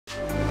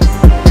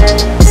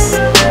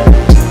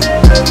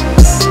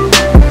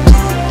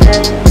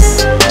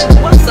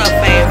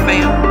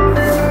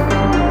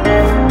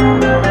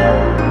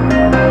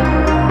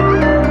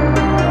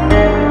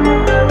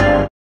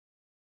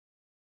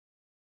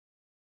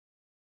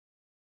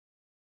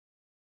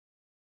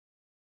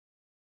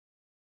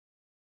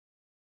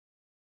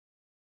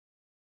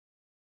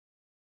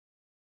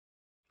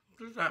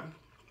Just that.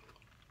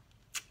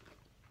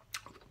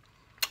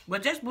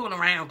 But just moving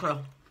around, cause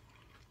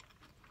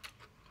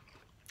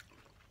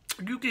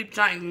you keep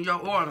changing your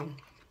order.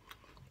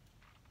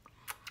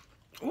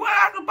 What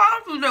I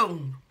supposed to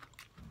do?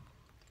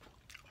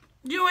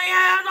 You ain't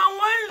had no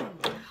way.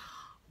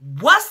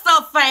 What's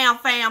up,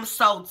 fam?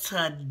 So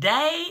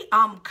today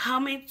I'm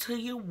coming to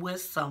you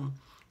with some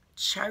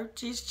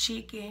Church's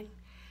chicken,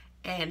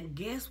 and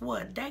guess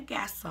what? They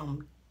got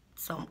some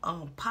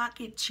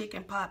pocket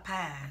chicken pot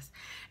pies,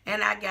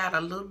 and I got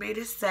a little bit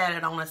of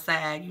salad on the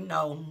side. You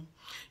know,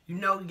 you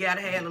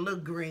gotta have a little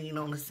green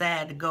on the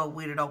side to go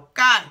with it,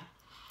 okay?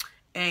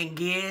 And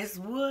guess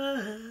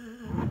what?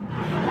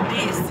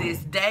 This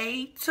is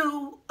day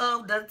 2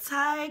 of the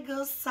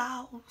tiger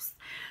sauce.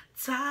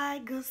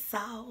 Tiger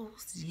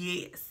sauce,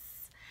 yes.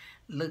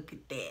 Look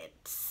at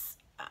that.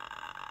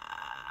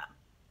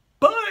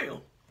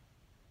 Bam!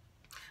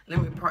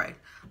 Let me pray.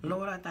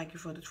 Lord, I thank you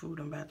for the truth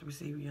I'm about to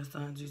receive in your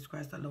son, Jesus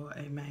Christ, the Lord.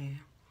 Amen.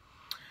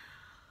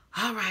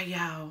 All right,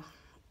 y'all.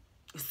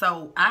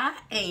 So I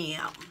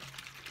am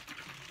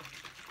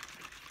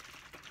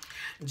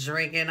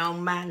drinking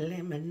on my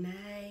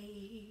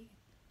lemonade.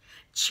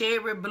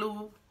 Cherry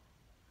blue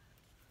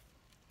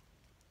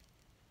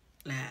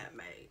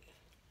lemonade.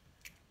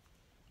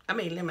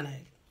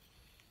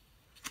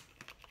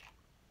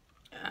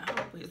 I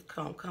hope it's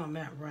come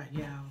out right,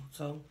 y'all.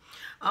 So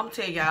I'm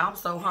telling y'all, I'm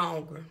so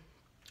hungry.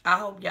 I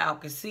hope y'all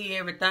can see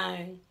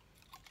everything.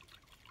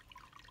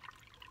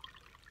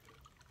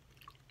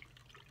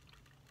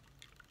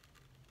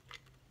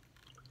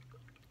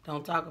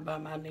 Don't talk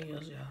about my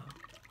nails, y'all.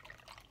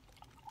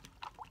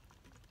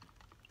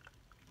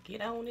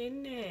 Get on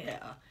in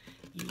there.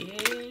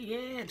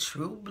 Yeah,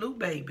 true blue,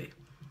 baby.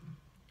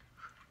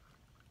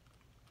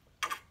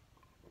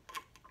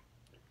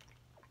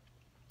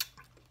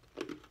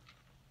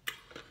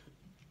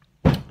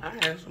 I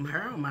had some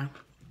hair on my,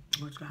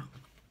 what's that?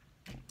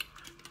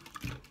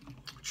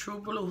 True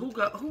blue.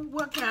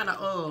 What kind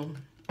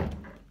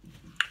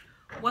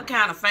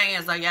of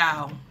fans are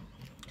y'all?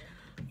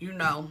 You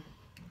know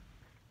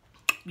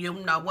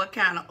what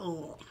kind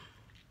of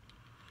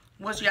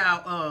what's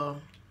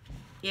y'all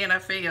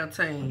NFL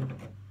team?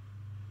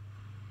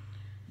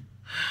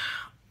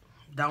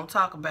 Don't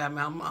talk about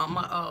me. I'm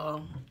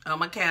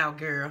a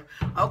cowgirl.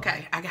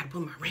 Okay, I gotta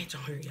put my ranch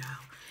on here, y'all.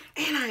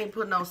 And I ain't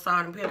put no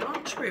salt and pepper.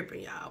 I'm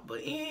tripping, y'all.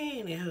 But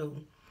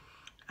anywho,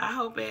 I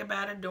hope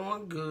everybody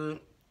doing good.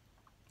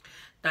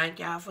 Thank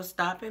y'all for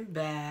stopping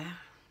by.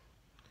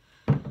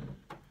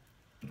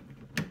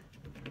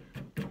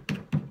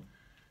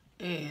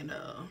 And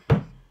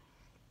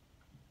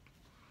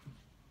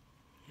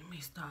let me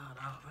start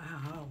off.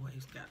 I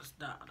always gotta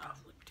start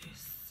off with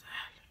this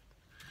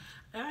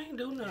salad. I ain't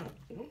do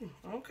nothing.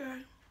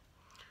 Okay.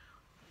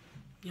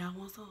 Y'all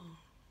want some?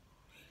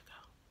 Here you go.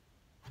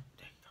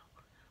 There you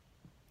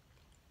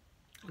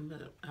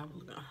go. I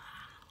was gonna.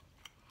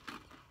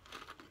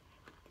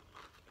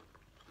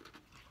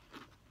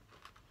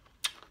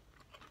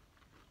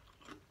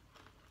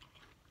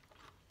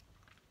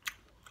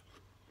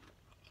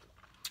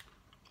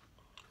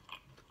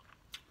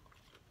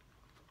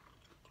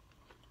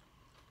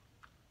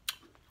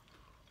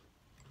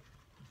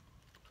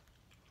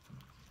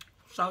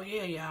 So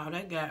yeah, y'all,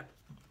 they got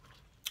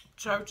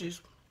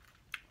Church's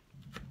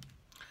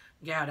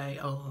got a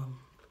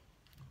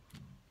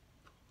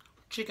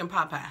chicken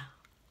pot pie.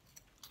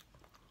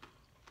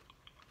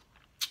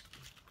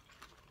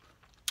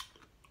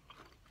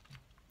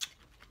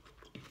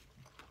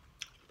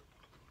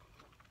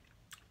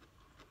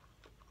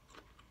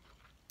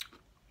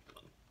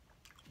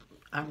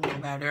 I'm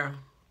going back there.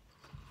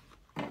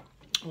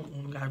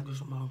 Gotta do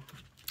some more.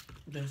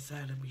 This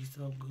side will be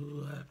so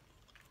good.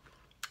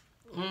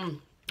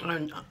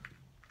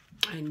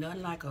 Ain't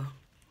nothing like a.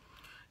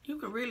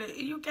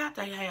 You got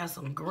to have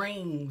some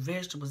green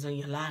vegetables in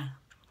your life.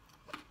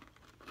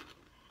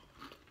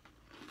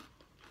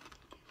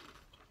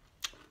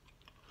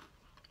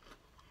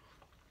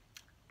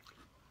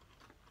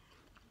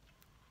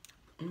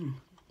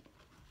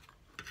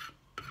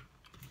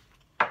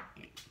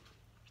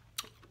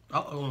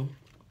 Uh-oh.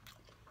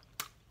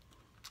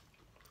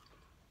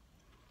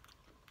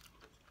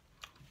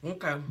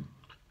 Okay.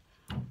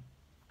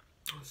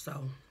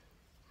 So,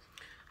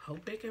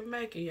 hope it can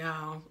make it,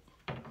 y'all.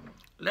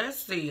 Let's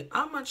see.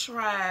 I'm going to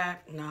try.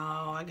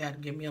 No, I got to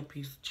give me a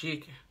piece of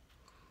chicken.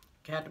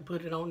 Got to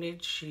put it on that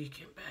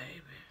chicken,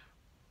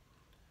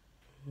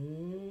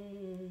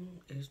 baby.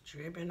 It's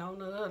dripping on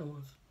the other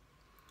ones.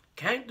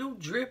 Can't do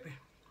dripping.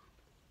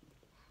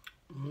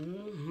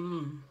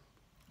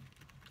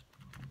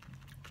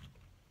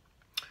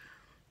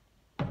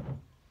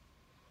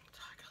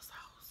 Tiger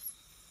sauce.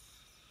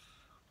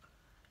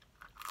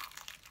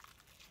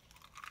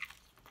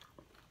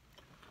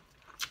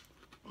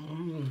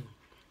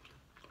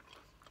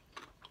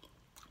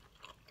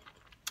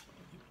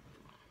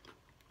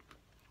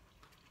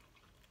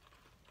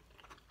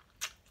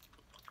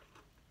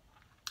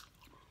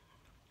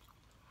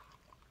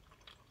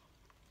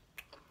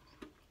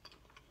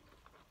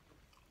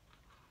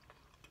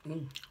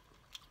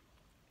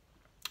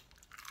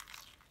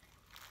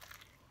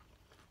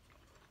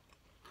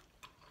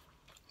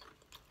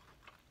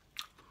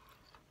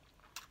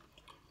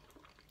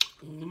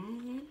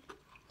 Mm-hmm.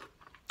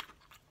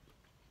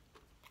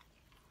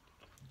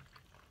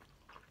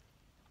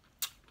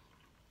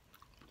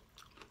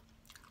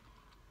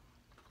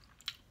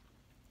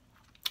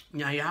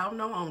 Now, y'all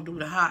know I don't do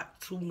the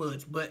hot too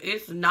much, but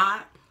it's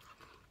not.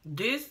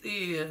 This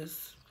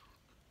is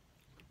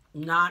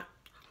not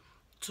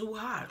too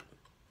hot.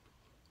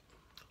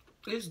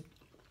 It's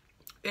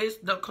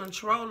the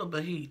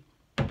controllable heat.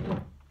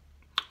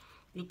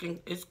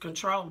 It's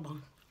controllable.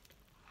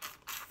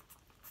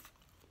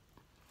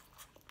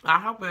 I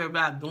hope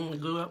everybody doing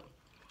good.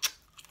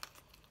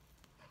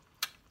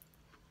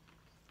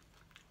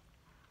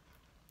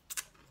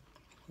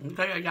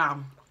 Okay, y'all.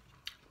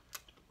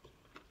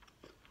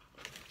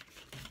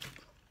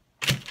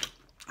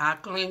 I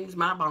cleanse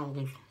my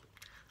bones.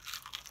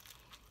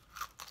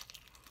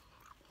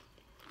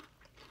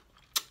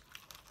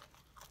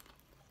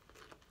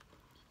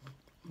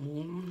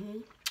 Mm-hmm.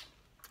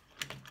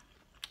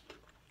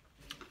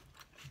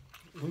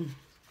 Mm.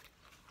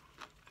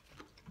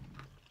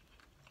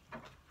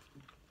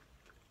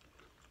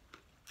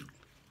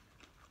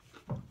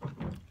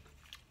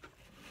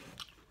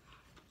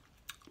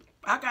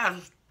 I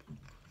gotta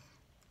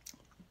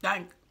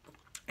thank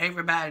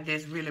everybody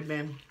that's really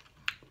been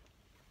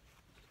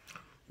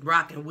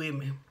rocking with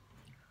me.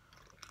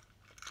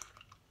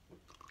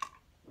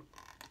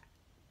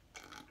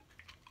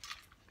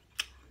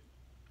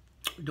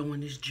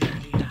 Doing this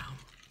journey now.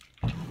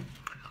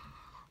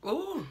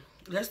 Ooh,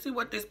 let's see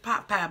what this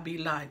pot pie be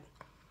like.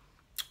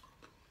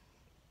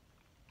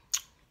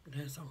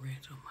 There's some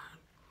ranch on mine.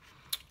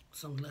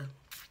 Some little,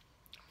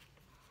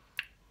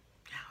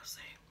 y'all see.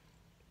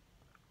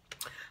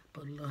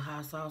 Put a little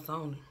hot sauce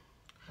on it.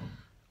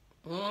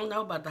 I don't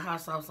know about the hot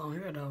sauce on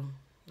here though.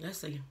 Let's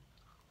see.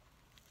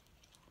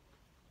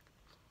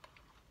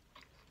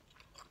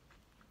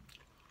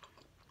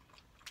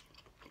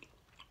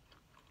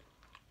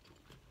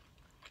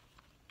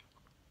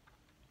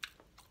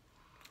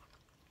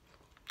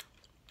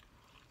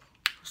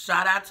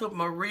 Shout out to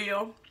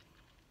Maria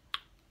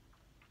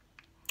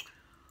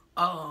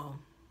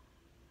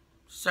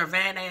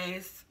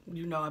Cervantes.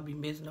 You know I be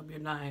messing up your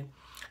name.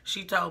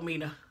 She told me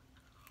to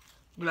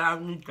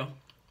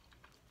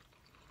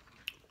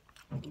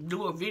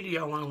do a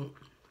video on it.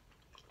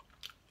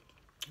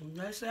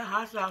 Let's say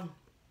hot sauce.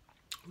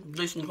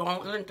 This can go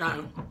on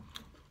anytime.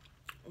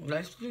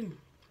 Let's see.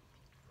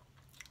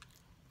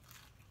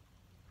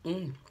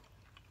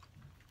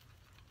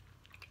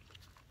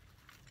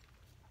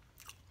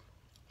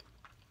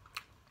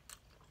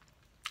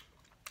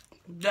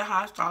 The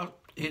hot sauce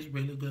is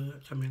really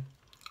good to me.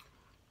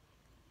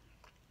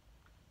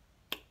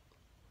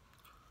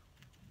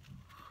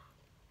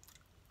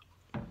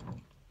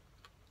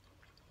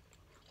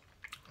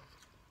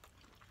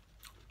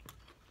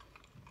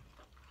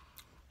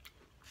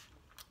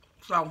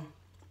 So,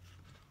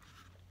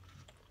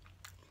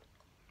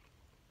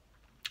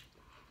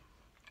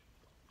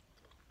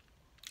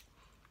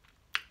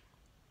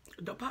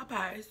 the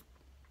Popeyes,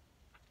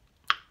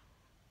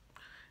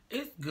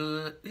 it's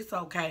good. It's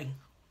okay.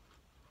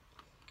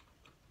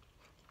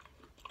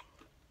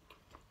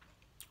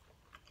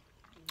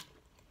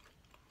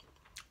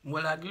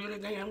 Will I get it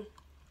again?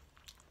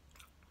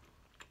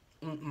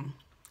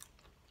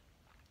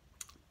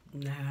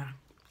 Nah.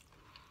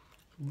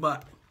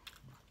 But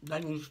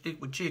they need to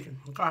stick with chicken,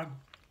 okay?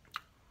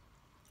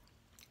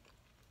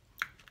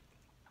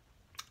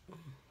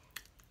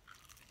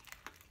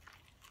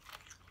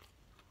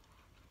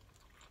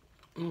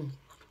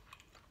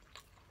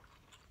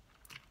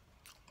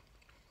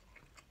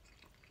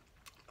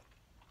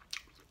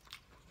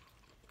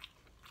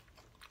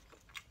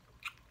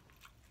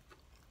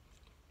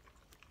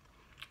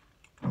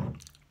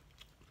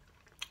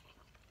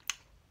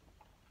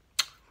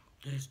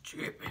 Just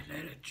drip it,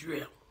 let it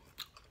drip.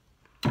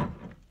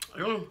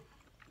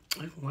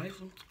 It's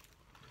amazing.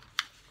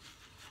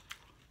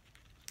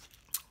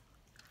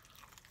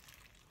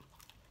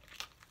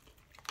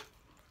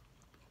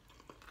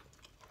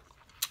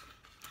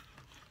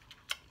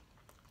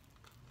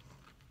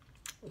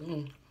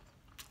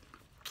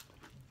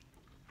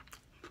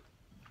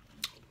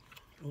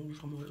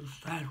 Some of this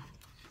side.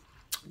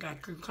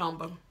 Got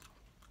cucumber,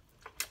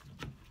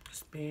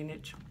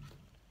 spinach.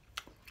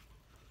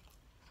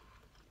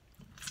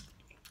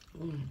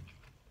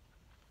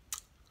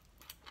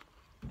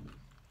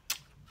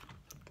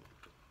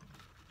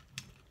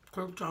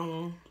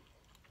 Crouton.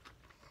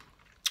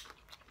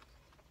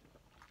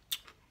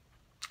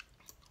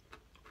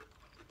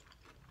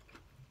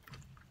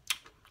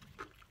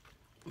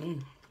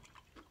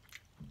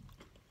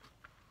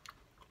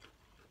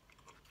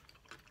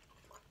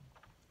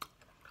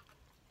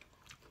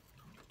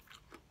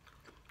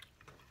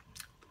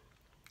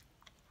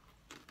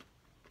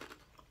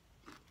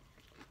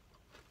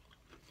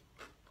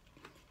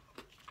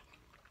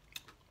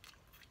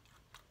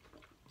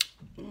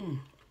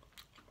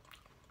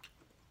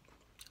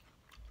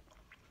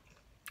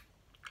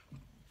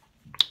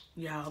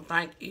 Y'all,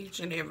 thank each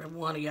and every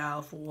one of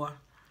y'all for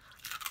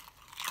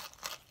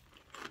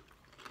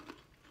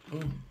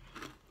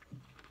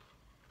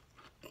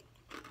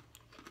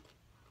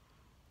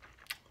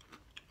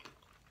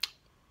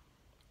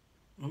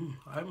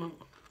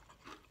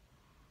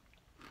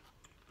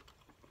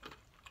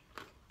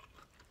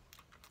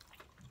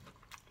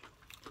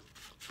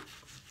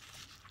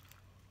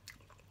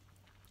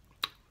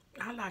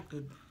I like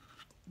to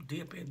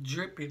dip it,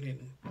 drip it,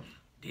 and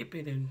dip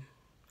it. And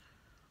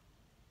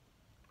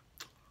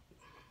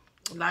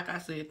like I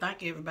said,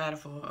 thank everybody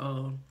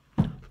for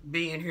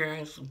being here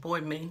and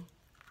supporting me.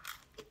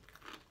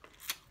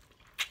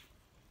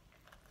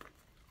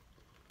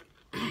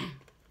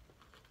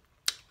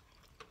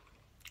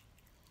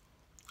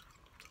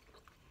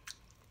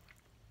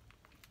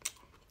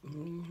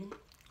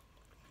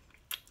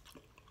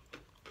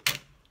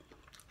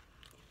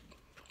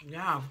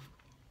 Yeah.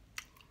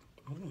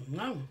 I don't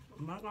know.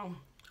 Am I gonna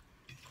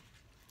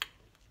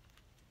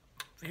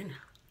finish?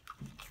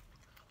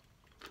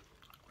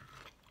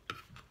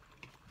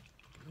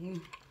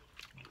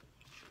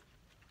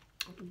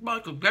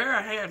 But the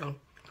girl had them.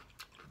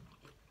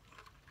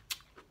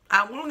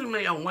 I wanted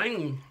me a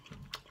wing.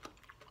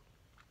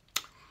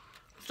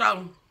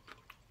 So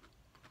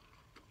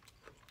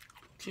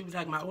she was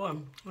like my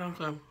one. You know what I'm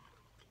saying?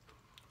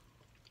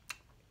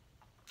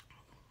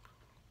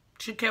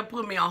 She kept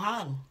putting me on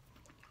hold.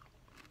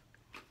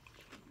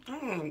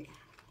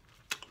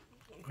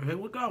 Here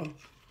we go.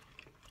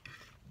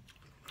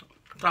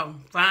 So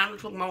finally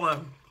took my word.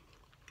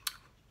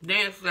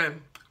 Then said,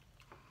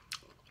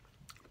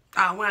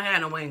 I went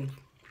had no wings.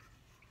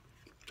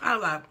 I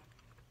was like,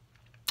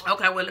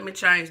 okay, well let me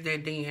change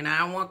that then. I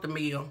don't want the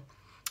meal.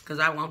 Cause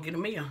I won't get a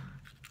meal.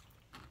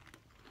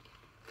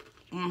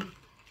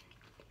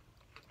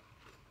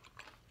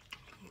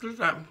 Just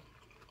like,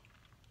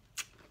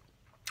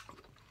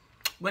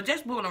 but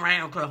just moving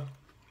around, cause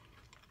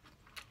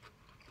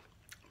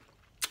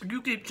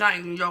you keep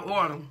changing your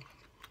order.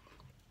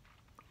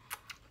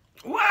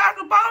 What I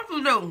supposed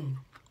to do?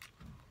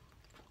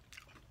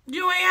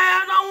 You ain't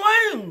had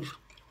no wings.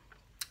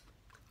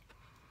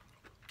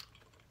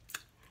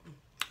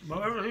 But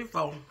where's he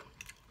for?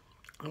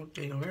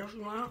 Okay, here's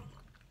one.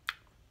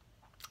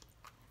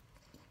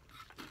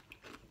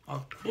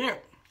 Oh,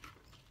 shit.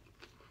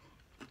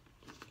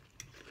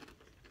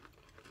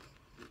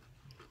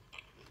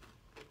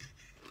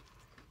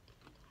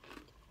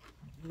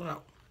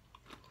 Well,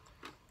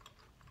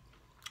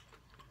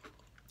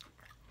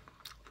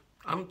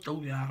 I'm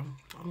through, y'all.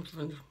 I'm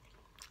finished.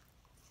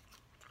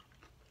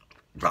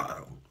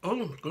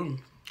 Oh, good.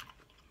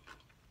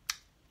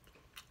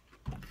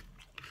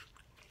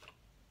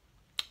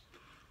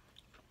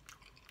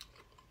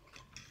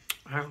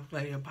 I'll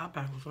play a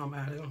Popeye with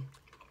somebody else.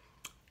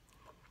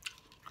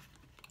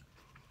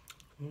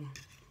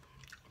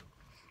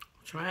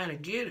 Trying to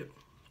get it.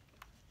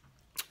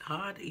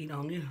 Hard to eat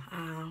on this.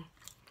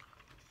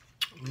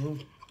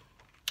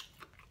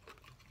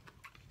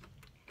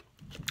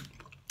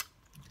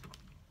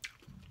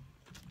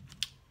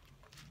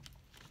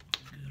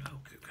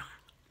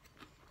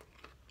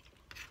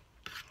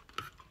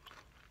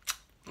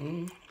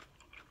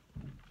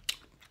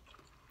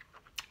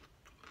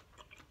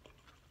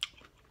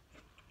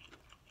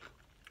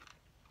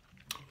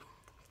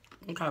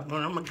 Okay,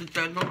 but I'm gonna get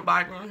that little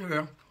bite in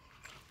here.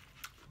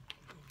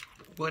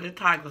 Where the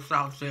tiger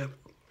sauce at.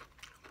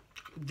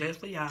 Just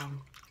for y'all.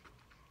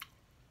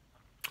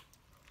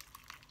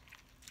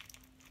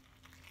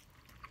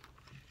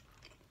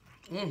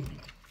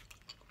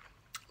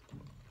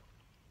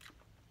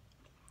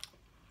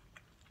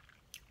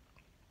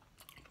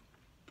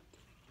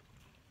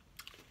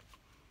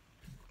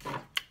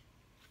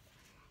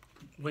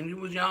 When you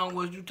was young,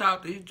 was you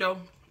taught to eat your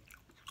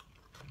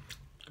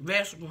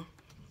vegetable?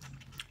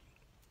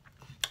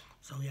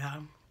 So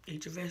y'all,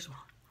 eat your vegetable.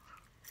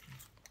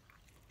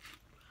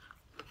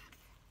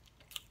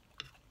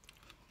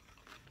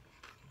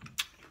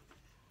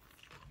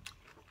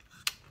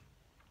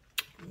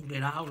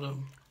 Get all of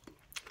them.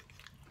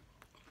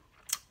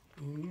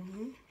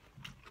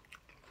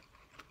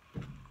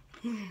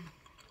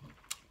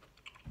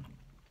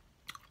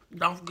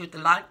 Don't forget to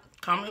like,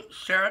 comment,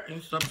 share,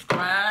 and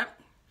subscribe.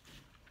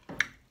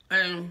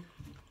 And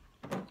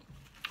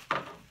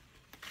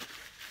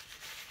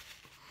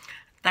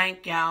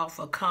thank y'all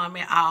for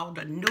coming. All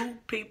the new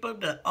people,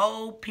 the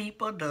old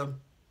people, the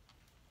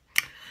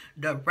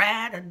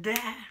ride or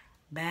die.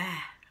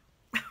 Bye.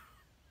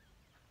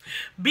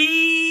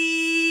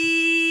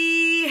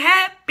 Be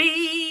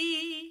happy.